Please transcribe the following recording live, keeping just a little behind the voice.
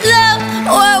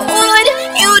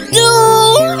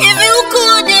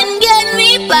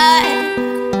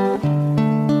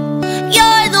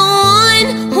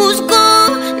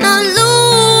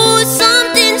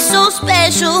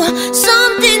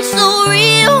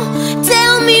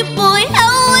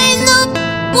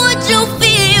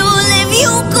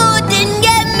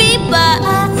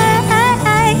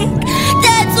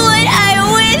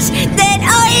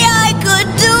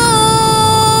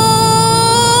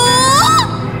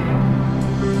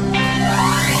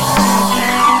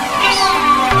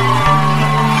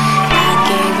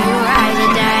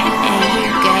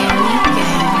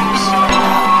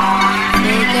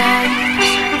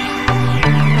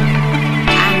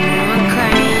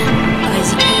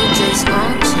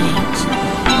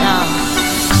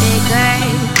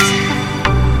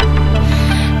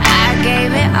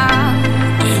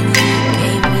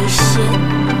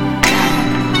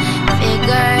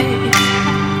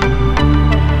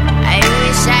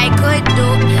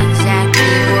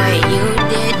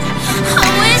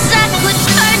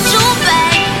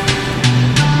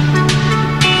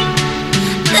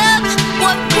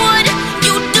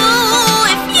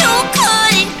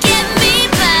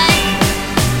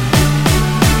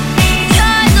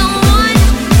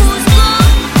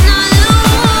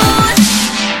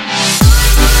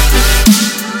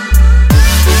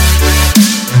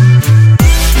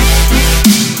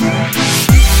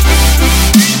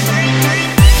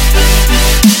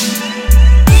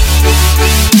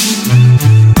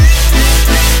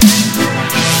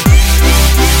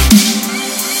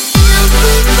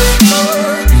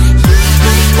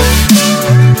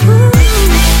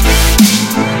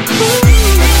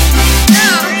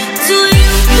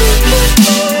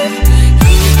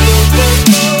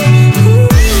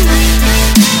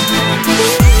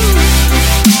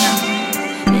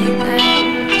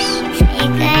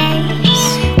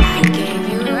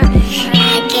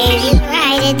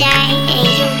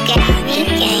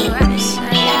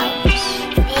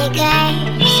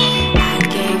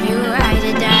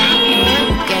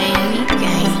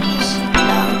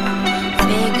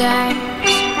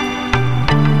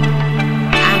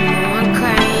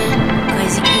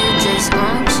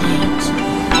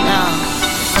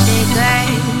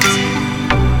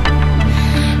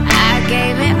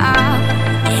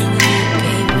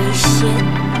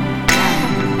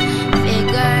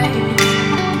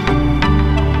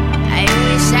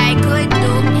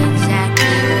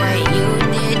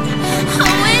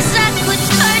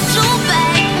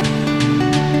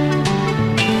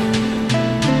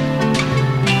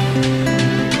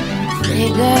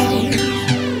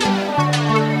figures.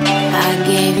 I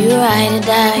gave you right to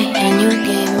die, and you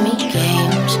gave me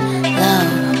games.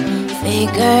 Love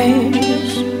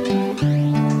figures.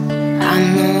 I'm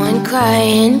the one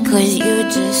crying, 'cause you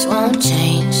just won't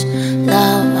change.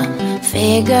 Love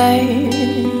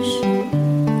figures.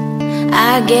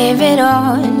 I gave it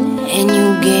all, and you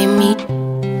gave me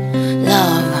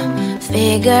love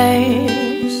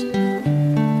figures.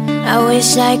 I wish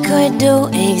I could do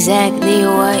exactly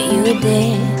what you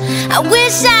did. I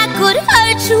wish I could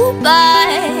hurt you, but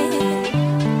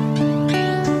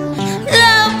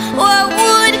love, what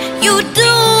would you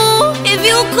do if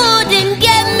you couldn't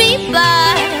get me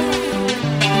by?